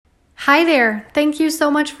Hi there. Thank you so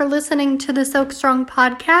much for listening to the Silk Strong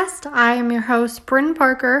podcast. I am your host, Bryn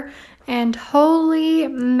Parker, and holy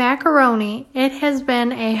macaroni, it has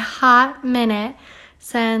been a hot minute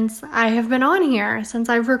since I have been on here, since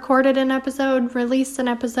I've recorded an episode, released an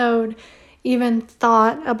episode, even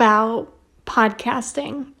thought about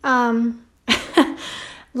podcasting.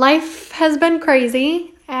 Life has been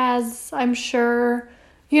crazy, as I'm sure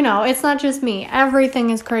it's not just me. Everything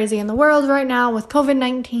is crazy in the world right now with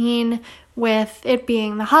COVID-19, with it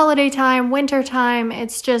being the holiday time, winter time.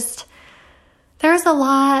 It's just, there's a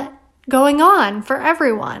lot going on for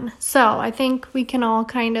everyone. So I think we can all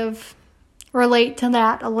kind of relate to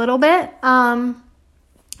that a little bit.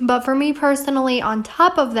 But for me personally, on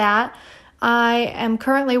top of that, I am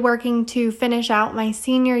currently working to finish out my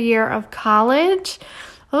senior year of college.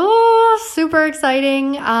 Oh, super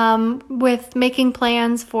exciting, with making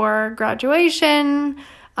plans for graduation,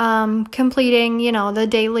 completing, the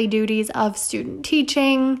daily duties of student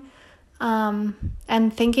teaching,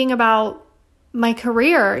 and thinking about my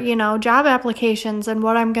career, job applications and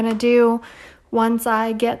what I'm going to do once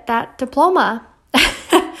I get that diploma.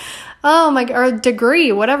 Or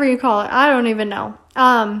degree, whatever you call it. I don't even know.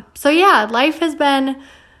 So yeah, life has been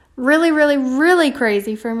really, really, really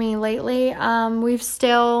crazy for me lately. We've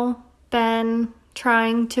still been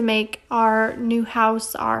trying to make our new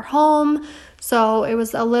house our home. So it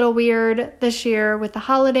was a little weird this year with the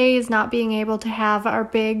holidays, not being able to have our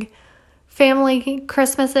big family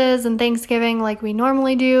Christmases and Thanksgiving like we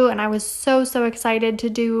normally do. And I was so excited to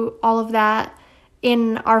do all of that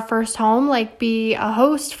in our first home, like be a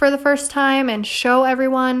host for the first time and show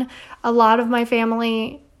everyone. A lot of my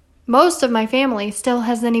family, most of my family still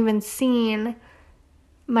hasn't even seen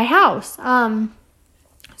my house.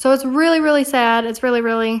 So it's really, really sad. It's really,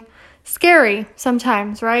 really scary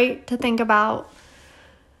sometimes, right? To think about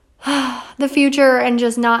the future and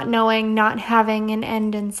just not knowing, not having an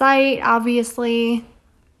end in sight. Obviously,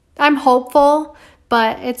 I'm hopeful,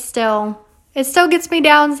 but it still gets me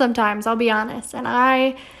down sometimes, I'll be honest. And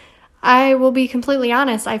I will be completely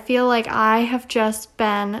honest. I feel like I have just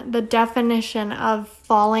been the definition of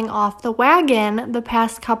falling off the wagon the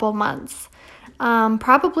past couple months.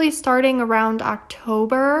 Probably starting around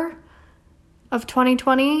October of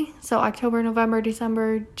 2020. So October, November,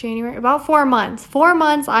 December, January, about 4 months. 4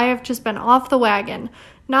 months I have just been off the wagon.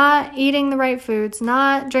 Not eating the right foods,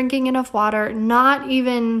 not drinking enough water, not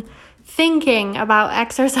even thinking about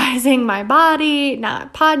exercising my body,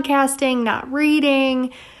 not podcasting, not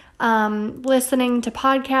reading, listening to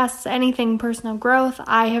podcasts, anything personal growth.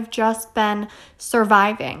 I have just been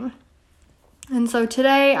surviving. And so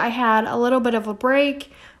today I had a little bit of a break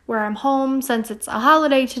where I'm home since it's a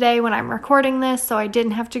holiday today when I'm recording this, so I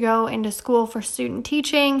didn't have to go into school for student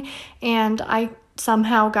teaching, and I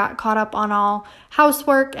somehow got caught up on all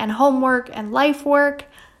housework and homework and life work.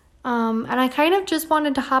 And I kind of just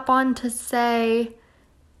wanted to hop on to say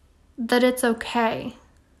that it's okay.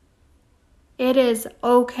 It is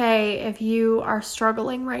okay if you are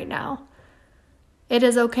struggling right now. It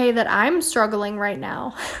is okay that I'm struggling right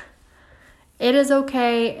now. It is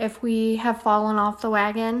okay if we have fallen off the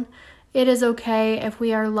wagon. It is okay if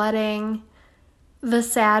we are letting the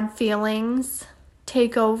sad feelings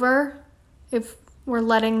take over, if we're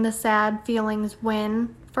letting the sad feelings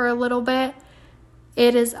win for a little bit.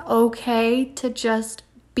 It is okay to just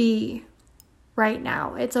be right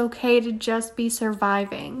now. It's okay to just be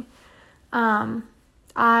surviving.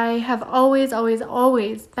 I have always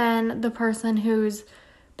been the person who's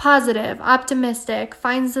positive, optimistic,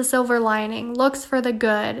 finds the silver lining, looks for the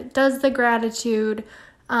good, does the gratitude,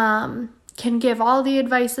 can give all the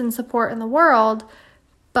advice and support in the world.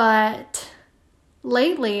 But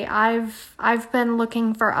lately I've been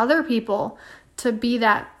looking for other people to be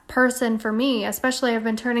that person for me. Especially I've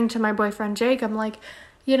been turning to my boyfriend Jake. I'm like,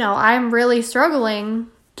 I'm really struggling.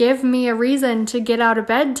 Give me a reason to get out of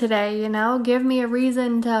bed today, give me a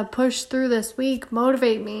reason to push through this week,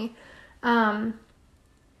 motivate me.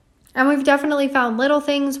 And we've definitely found little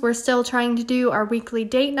things. We're still trying to do our weekly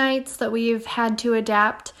date nights that we've had to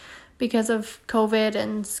adapt because of COVID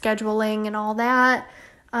and scheduling and all that.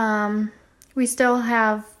 We still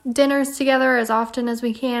have dinners together as often as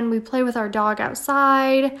we can. We play with our dog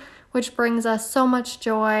outside, which brings us so much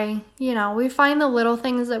joy. We find the little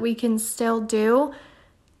things that we can still do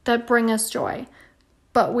that bring us joy.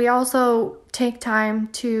 But we also take time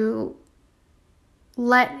to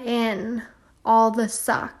let in all the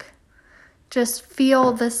suck. Just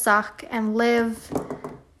feel the suck and live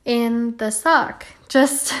in the suck.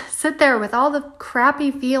 Just sit there with all the crappy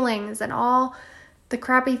feelings and all the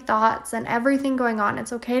crappy thoughts and everything going on.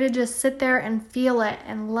 It's okay to just sit there and feel it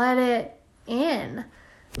and let it in.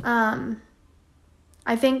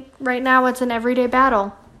 I think right now it's an everyday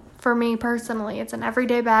battle for me personally. It's an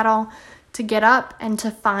everyday battle to get up and to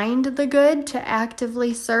find the good, to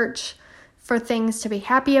actively search for things to be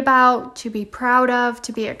happy about, to be proud of,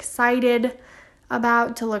 to be excited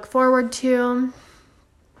about, to look forward to.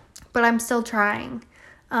 But I'm still trying.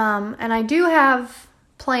 And I do have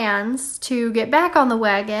plans to get back on the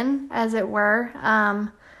wagon, as it were,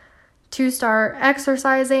 to start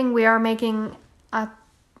exercising. We are making a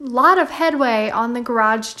lot of headway on the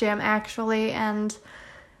garage gym, actually, and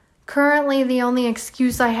currently the only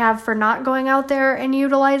excuse I have for not going out there and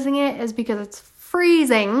utilizing it is because it's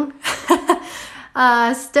freezing.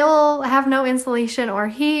 Still have no insulation or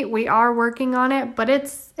heat. We are working on it, but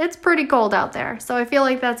it's pretty cold out there. So I feel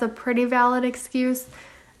like that's a pretty valid excuse.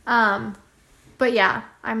 But yeah,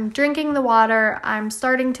 I'm drinking the water. I'm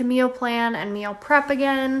starting to meal plan and meal prep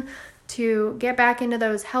again to get back into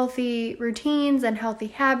those healthy routines and healthy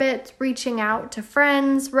habits, reaching out to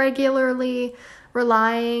friends regularly,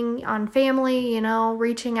 relying on family,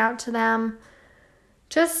 reaching out to them,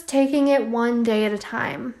 just taking it one day at a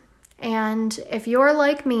time. And if you're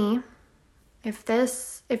like me,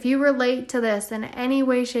 if you relate to this in any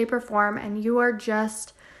way, shape, or form, and you are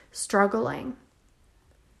just struggling,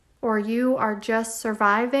 or you are just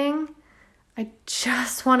surviving, I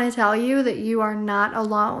just want to tell you that you are not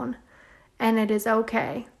alone, and it is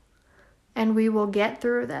okay, and we will get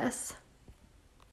through this.